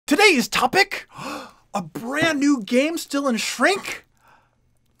Today's topic, a brand new game still in shrink?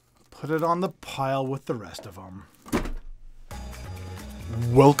 Put it on the pile with the rest of them.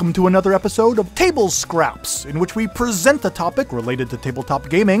 Welcome to another episode of TABLEscraps, in which we present a topic related to tabletop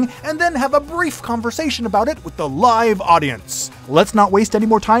gaming and then have a brief conversation about it with the live audience. Let's not waste any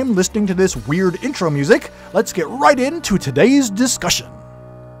more time listening to this weird intro music. Let's get right into today's discussion.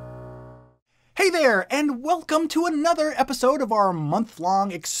 Hey there, and welcome to another episode of our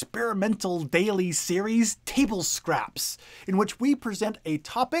month-long experimental daily series, TABLEscraps, in which we present a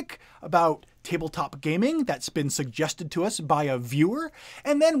topic about tabletop gaming that's been suggested to us by a viewer,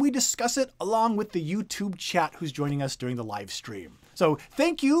 and then we discuss it along with the YouTube chat who's joining us during the live stream. So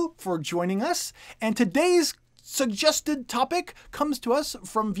thank you for joining us, and today's suggested topic comes to us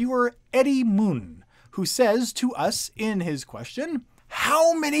from viewer Eddie Moon, who says to us in his question,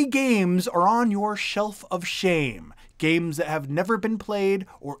 how many games are on your shelf of shame? Games that have never been played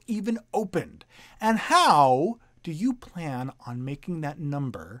or even opened. And how do you plan on making that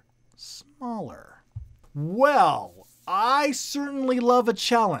number smaller? Well, I certainly love a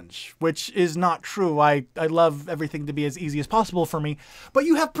challenge, which is not true. I love everything to be as easy as possible for me. But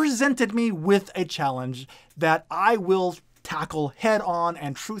you have presented me with a challenge that I will tackle head on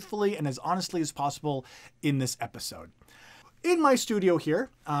and truthfully and as honestly as possible in this episode. In my studio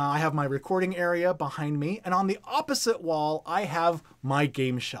here, I have my recording area behind me, and on the opposite wall, I have my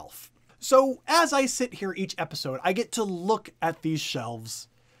game shelf. So as I sit here each episode, I get to look at these shelves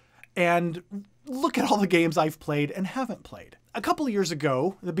and look at all the games I've played and haven't played. A couple of years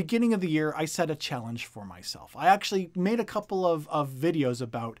ago, the beginning of the year, I set a challenge for myself. I actually made a couple of videos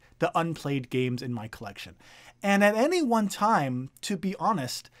about the unplayed games in my collection. And at any one time, to be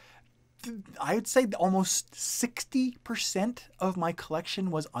honest, I would say almost 60% of my collection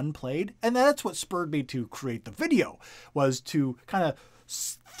was unplayed. And that's what spurred me to create the video, was to kind of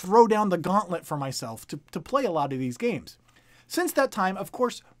throw down the gauntlet for myself to play a lot of these games. Since that time, of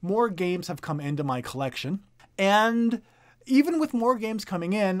course, more games have come into my collection. And even with more games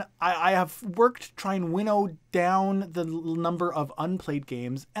coming in, I have worked to try and winnow down the number of unplayed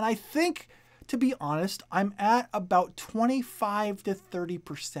games. And I think, to be honest, I'm at about 25 to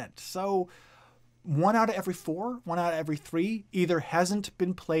 30%. So 1 out of every 4, 1 out of every 3 either hasn't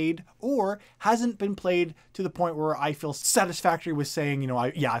been played or hasn't been played to the point where I feel satisfactory with saying, you know,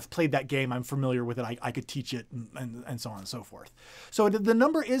 I've played that game, I'm familiar with it, I could teach it, and so on and so forth. So the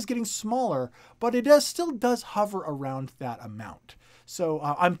number is getting smaller, but it still does hover around that amount. So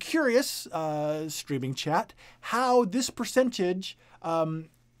I'm curious, streaming chat, how this percentage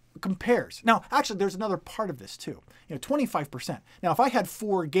compares. Now, actually, there's another part of this too. 25%. Now, if I had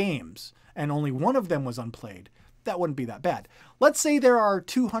 4 games and only one of them was unplayed, that wouldn't be that bad. Let's say there are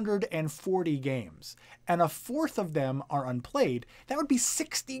 240 games and a fourth of them are unplayed. That would be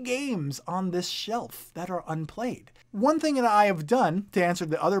 60 games on this shelf that are unplayed. One thing that I have done to answer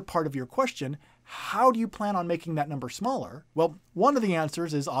the other part of your question, how do you plan on making that number smaller? Well, one of the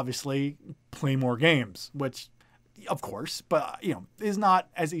answers is obviously play more games, which of course, but is not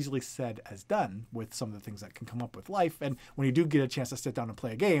as easily said as done with some of the things that can come up with life. And when you do get a chance to sit down and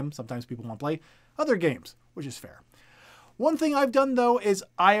play a game, sometimes people want to play other games, which is fair. One thing I've done though is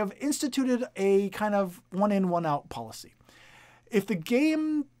I have instituted a kind of one in, one out policy. If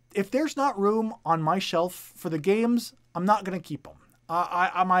there's not room on my shelf for the games, I'm not going to keep them.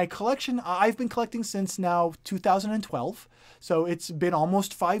 My collection, I've been collecting since now 2012. So it's been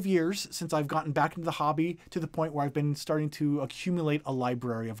almost 5 years since I've gotten back into the hobby to the point where I've been starting to accumulate a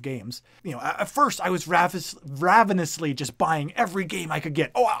library of games. At first I was ravenously just buying every game I could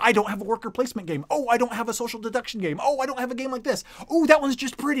get. Oh, I don't have a worker placement game. Oh, I don't have a social deduction game. Oh, I don't have a game like this. Oh, that one's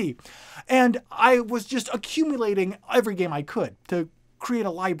just pretty. And I was just accumulating every game I could to create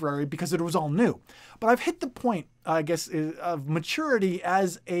a library because it was all new. But I've hit the point, I guess, of maturity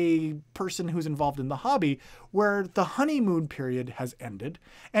as a person who's involved in the hobby where the honeymoon period has ended.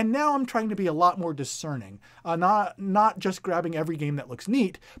 And now I'm trying to be a lot more discerning, not just grabbing every game that looks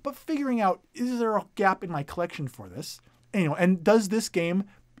neat, but figuring out, is there a gap in my collection for this? And does this game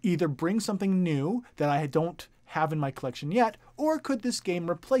either bring something new that I don't have in my collection yet, or could this game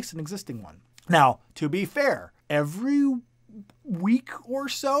replace an existing one? Now, to be fair, every week or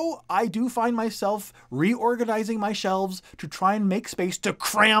so, I do find myself reorganizing my shelves to try and make space to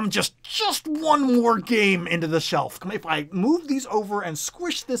cram just one more game into the shelf. If I move these over and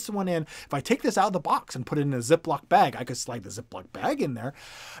squish this one in, if I take this out of the box and put it in a Ziploc bag, I could slide the Ziploc bag in there.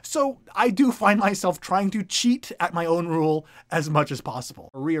 So I do find myself trying to cheat at my own rule as much as possible.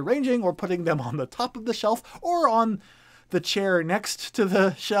 Rearranging or putting them on the top of the shelf or on the chair next to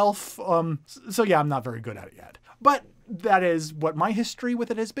the shelf. So yeah, I'm not very good at it yet. But that is what my history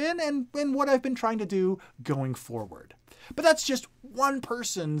with it has been and what I've been trying to do going forward. But that's just one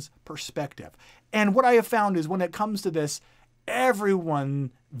person's perspective. And what I have found is when it comes to this,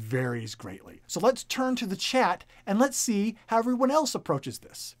 everyone varies greatly. So let's turn to the chat and let's see how everyone else approaches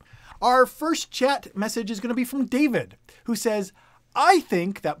this. Our first chat message is going to be from David, who says, I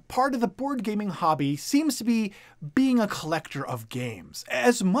think that part of the board gaming hobby seems to be being a collector of games,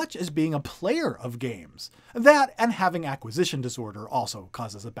 as much as being a player of games. That and having acquisition disorder also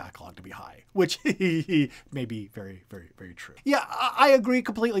causes a backlog to be high, which may be very, very, very true. Yeah, I agree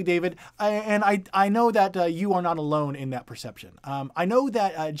completely, David. I know that you are not alone in that perception. I know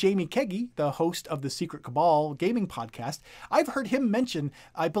that Jamie Keggy, the host of the Secret Cabal gaming podcast, I've heard him mention,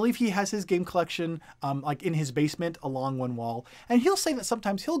 I believe he has his game collection like in his basement along one wall, and he'll say that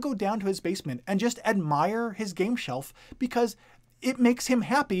sometimes he'll go down to his basement and just admire his game shelf because it makes him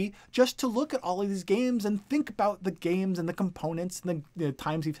happy just to look at all of these games and think about the games and the components and the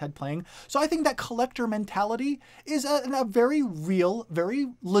times he's had playing. So I think that collector mentality is a very real, very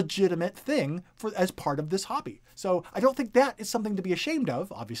legitimate thing as part of this hobby. So I don't think that is something to be ashamed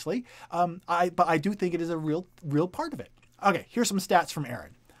of, obviously, but I do think it is a real part of it. Okay, here's some stats from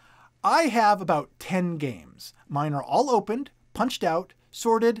Aaron. I have about 10 games. Mine are all opened, punched out,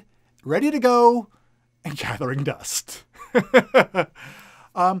 sorted, ready to go, and gathering dust. That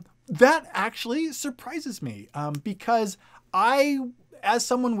actually surprises me because as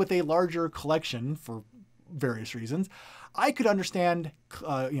someone with a larger collection for various reasons, I could understand,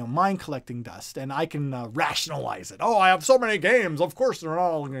 mine collecting dust, and I can rationalize it. Oh, I have so many games. Of course, they're not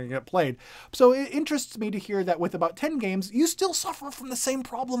all going to get played. So it interests me to hear that with about 10 games, you still suffer from the same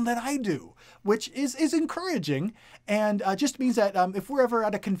problem that I do, which is encouraging, and just means that if we're ever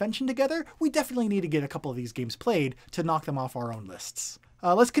at a convention together, we definitely need to get a couple of these games played to knock them off our own lists.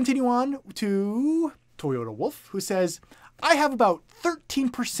 Let's continue on to Toyota Wolf, who says, I have about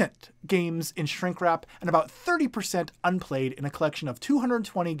 13% games in shrink wrap and about 30% unplayed in a collection of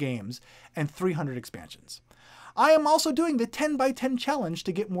 220 games and 300 expansions. I am also doing the 10x10 challenge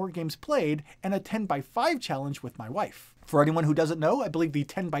to get more games played and a 10x5 challenge with my wife. For anyone who doesn't know, I believe the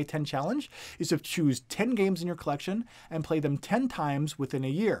 10x10 challenge is to choose 10 games in your collection and play them 10 times within a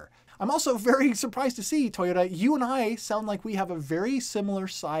year. I'm also very surprised to see, Toyota, you and I sound like we have a very similar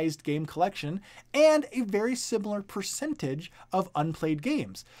sized game collection and a very similar percentage of unplayed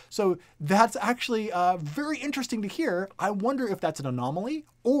games. So that's actually very interesting to hear. I wonder if that's an anomaly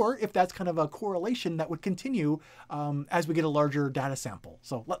or if that's kind of a correlation that would continue as we get a larger data sample.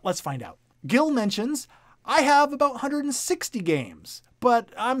 So let's find out. Gil mentions, I have about 160 games, but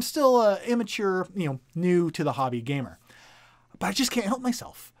I'm still an immature, new to the hobby gamer. But I just can't help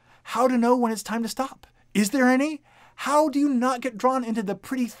myself. How to know when it's time to stop? Is there any? How do you not get drawn into the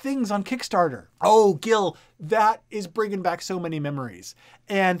pretty things on Kickstarter? Oh, Gil, that is bringing back so many memories.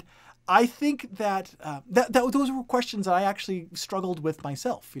 And I think that, those were questions that I actually struggled with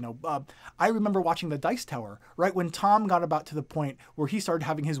myself. I remember watching the Dice Tower, right when Tom got about to the point where he started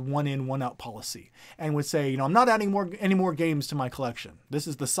having his one in, one out policy and would say, I'm not adding any more games to my collection. This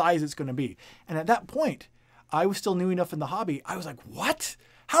is the size it's going to be. And at that point, I was still new enough in the hobby. I was like, what?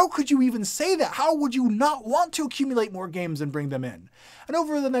 How could you even say that? How would you not want to accumulate more games and bring them in? And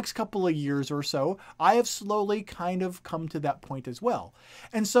over the next couple of years or so, I have slowly kind of come to that point as well.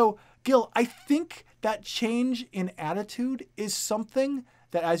 And so, Gil, I think that change in attitude is something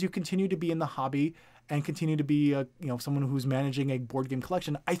that as you continue to be in the hobby and continue to be someone who's managing a board game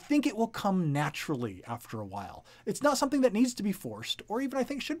collection, I think it will come naturally after a while. It's not something that needs to be forced or even I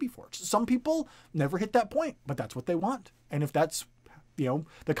think should be forced. Some people never hit that point, but that's what they want. And if that's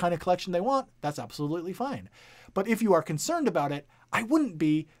the kind of collection they want, that's absolutely fine. But if you are concerned about it, I wouldn't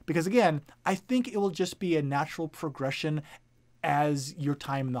be, because again, I think it will just be a natural progression as your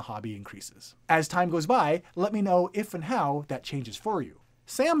time in the hobby increases. As time goes by, let me know if and how that changes for you.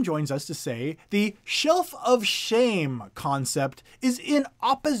 Sam joins us to say the shelf of shame concept is in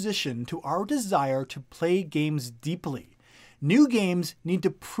opposition to our desire to play games deeply. New games need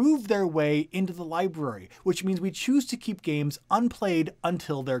to prove their way into the library, which means we choose to keep games unplayed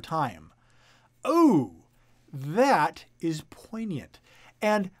until their time. Oh, that is poignant.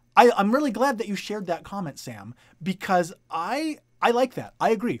 And I'm really glad that you shared that comment, Sam, because I like that. I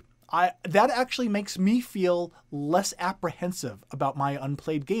agree. That actually makes me feel less apprehensive about my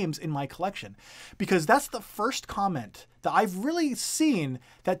unplayed games in my collection, because that's the first comment that I've really seen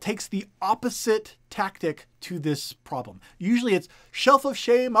that takes the opposite tactic to this problem. Usually it's shelf of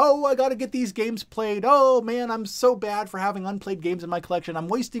shame. Oh, I got to get these games played. Oh man, I'm so bad for having unplayed games in my collection. I'm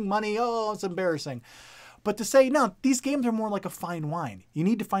wasting money. Oh, it's embarrassing. But to say, no, these games are more like a fine wine. You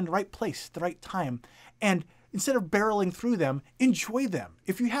need to find the right place, the right time. And instead of barreling through them, enjoy them.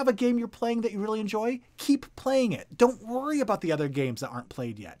 If you have a game you're playing that you really enjoy, keep playing it. Don't worry about the other games that aren't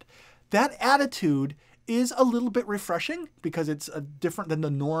played yet. That attitude is a little bit refreshing because it's different than the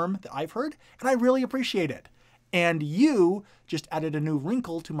norm that I've heard, and I really appreciate it. And you just added a new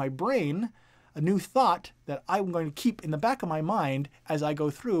wrinkle to my brain, a new thought that I'm going to keep in the back of my mind as I go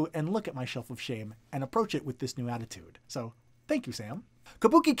through and look at my shelf of shame and approach it with this new attitude. So thank you, Sam.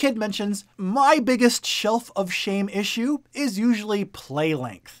 Kabuki Kid mentions, my biggest shelf of shame issue is usually play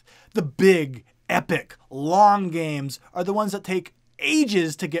length. The big, epic, long games are the ones that take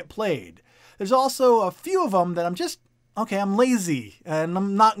ages to get played. There's also a few of them that I'm lazy and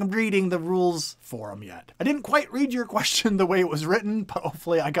I'm not reading the rules for them yet. I didn't quite read your question the way it was written, but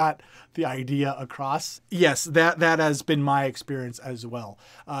hopefully I got the idea across. Yes, that has been my experience as well.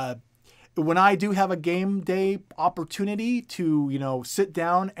 When I do have a game day opportunity to, sit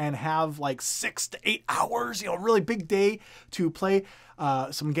down and have like 6 to 8 hours, really big day to play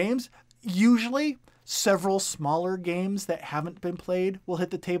some games, usually several smaller games that haven't been played will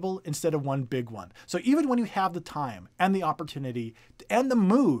hit the table instead of one big one. So even when you have the time and the opportunity and the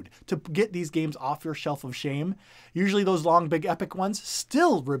mood to get these games off your shelf of shame, usually those long, big, epic ones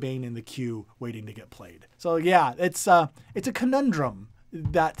still remain in the queue waiting to get played. So yeah, it's a conundrum.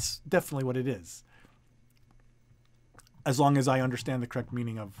 That's definitely what it is. As long as I understand the correct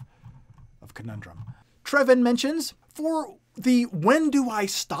meaning of conundrum. Trevin mentions, for the when do I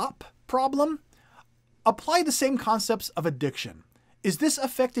stop problem, apply the same concepts of addiction. Is this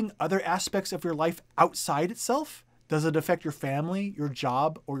affecting other aspects of your life outside itself? Does it affect your family, your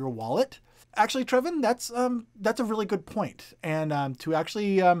job, or your wallet? Actually, Trevin, that's a really good point. And to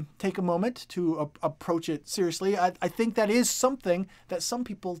actually take a moment to approach it seriously, I think that is something that some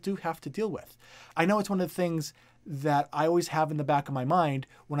people do have to deal with. I know it's one of the things that I always have in the back of my mind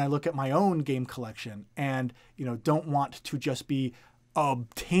when I look at my own game collection and, don't want to just be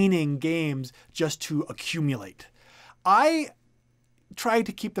obtaining games just to accumulate. I try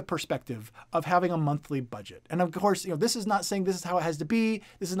to keep the perspective of having a monthly budget. And of course, this is not saying this is how it has to be.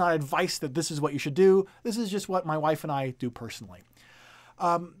 This is not advice that this is what you should do. This is just what my wife and I do personally.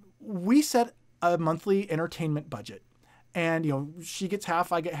 We set a monthly entertainment budget. And, she gets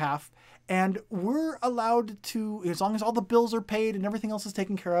half, I get half. And we're allowed to, as long as all the bills are paid and everything else is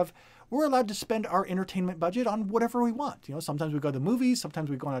taken care of, we're allowed to spend our entertainment budget on whatever we want. Sometimes we go to the movies, sometimes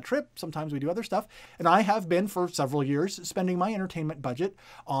we go on a trip, sometimes we do other stuff. And I have been for several years spending my entertainment budget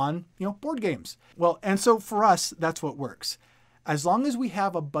on, board games. Well, and so for us, that's what works. As long as we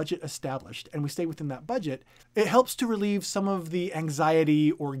have a budget established and we stay within that budget, it helps to relieve some of the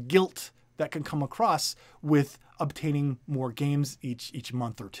anxiety or guilt that can come across with obtaining more games each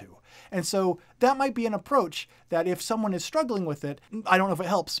month or two. And so that might be an approach that if someone is struggling with it, I don't know if it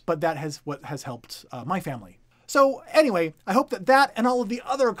helps, but that has what has helped my family. So anyway, I hope that and all of the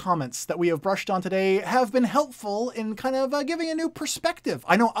other comments that we have brushed on today have been helpful in kind of giving a new perspective.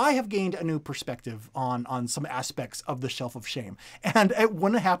 I know I have gained a new perspective on some aspects of the Shelf of Shame, and it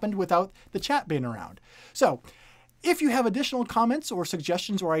wouldn't have happened without the chat being around. So if you have additional comments or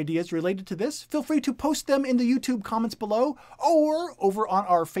suggestions or ideas related to this, feel free to post them in the YouTube comments below or over on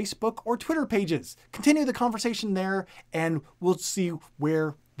our Facebook or Twitter pages. Continue the conversation there, and we'll see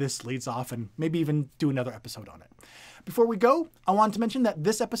where this leads off and maybe even do another episode on it. Before we go, I wanted to mention that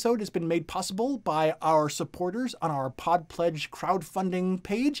this episode has been made possible by our supporters on our Pod Pledge crowdfunding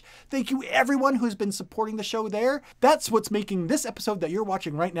page. Thank you everyone who's been supporting the show there. That's what's making this episode that you're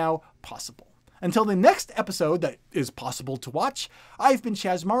watching right now possible. Until the next episode that is possible to watch, I've been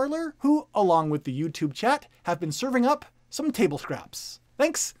Chaz Marler, who, along with the YouTube chat, have been serving up some table scraps.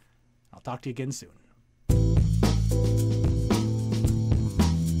 Thanks. I'll talk to you again soon.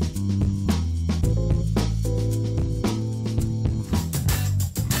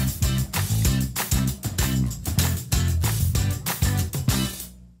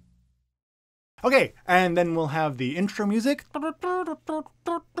 Okay, and then we'll have the intro music.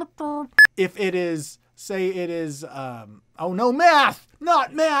 If it is, say it is, oh no, math,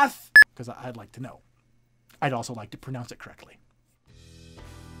 not math, because I'd like to know. I'd also like to pronounce it correctly.